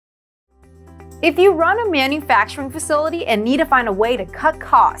If you run a manufacturing facility and need to find a way to cut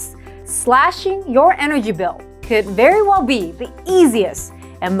costs, slashing your energy bill could very well be the easiest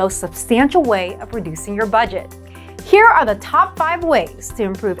and most substantial way of reducing your budget. Here are the top 5 ways to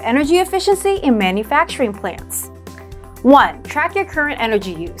improve energy efficiency in manufacturing plants. 1. Track your current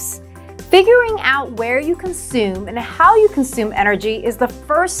energy use. Figuring out where you consume and how you consume energy is the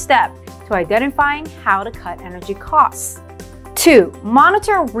first step to identifying how to cut energy costs. 2.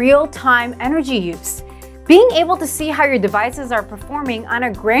 Monitor real-time energy use. Being able to see how your devices are performing on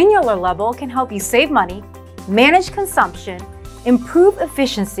a granular level can help you save money, manage consumption, improve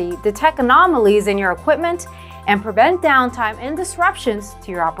efficiency, detect anomalies in your equipment, and prevent downtime and disruptions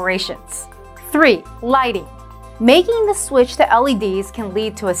to your operations. 3. Lighting. Making the switch to LEDs can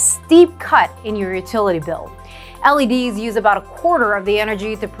lead to a steep cut in your utility bill. LEDs use about a quarter of the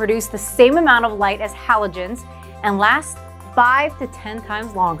energy to produce the same amount of light as halogens and last 5 to 10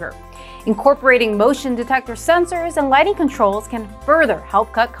 times longer. Incorporating motion detector sensors and lighting controls can further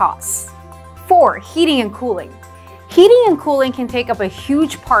help cut costs. 4. Heating and cooling. Heating and cooling can take up a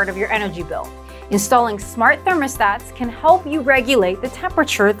huge part of your energy bill. Installing smart thermostats can help you regulate the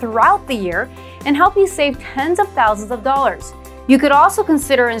temperature throughout the year and help you save tens of thousands of dollars. You could also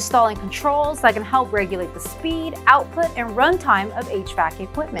consider installing controls that can help regulate the speed, output, and runtime of HVAC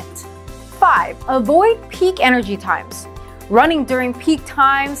equipment. 5. Avoid peak energy times. Running during peak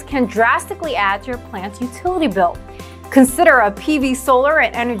times can drastically add to your plant's utility bill. Consider a PV solar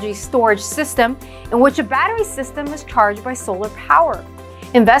and energy storage system in which a battery system is charged by solar power.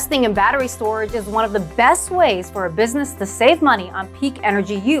 Investing in battery storage is one of the best ways for a business to save money on peak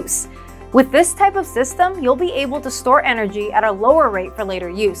energy use. With this type of system, you'll be able to store energy at a lower rate for later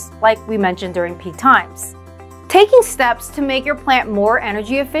use, like we mentioned during peak times. Taking steps to make your plant more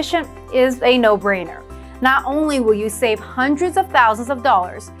energy efficient is a no-brainer. Not only will you save hundreds of thousands of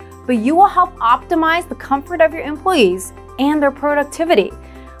dollars, but you will help optimize the comfort of your employees and their productivity.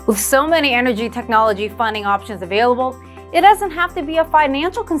 With so many energy technology funding options available, it doesn't have to be a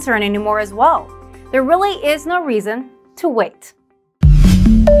financial concern anymore as well. There really is no reason to wait.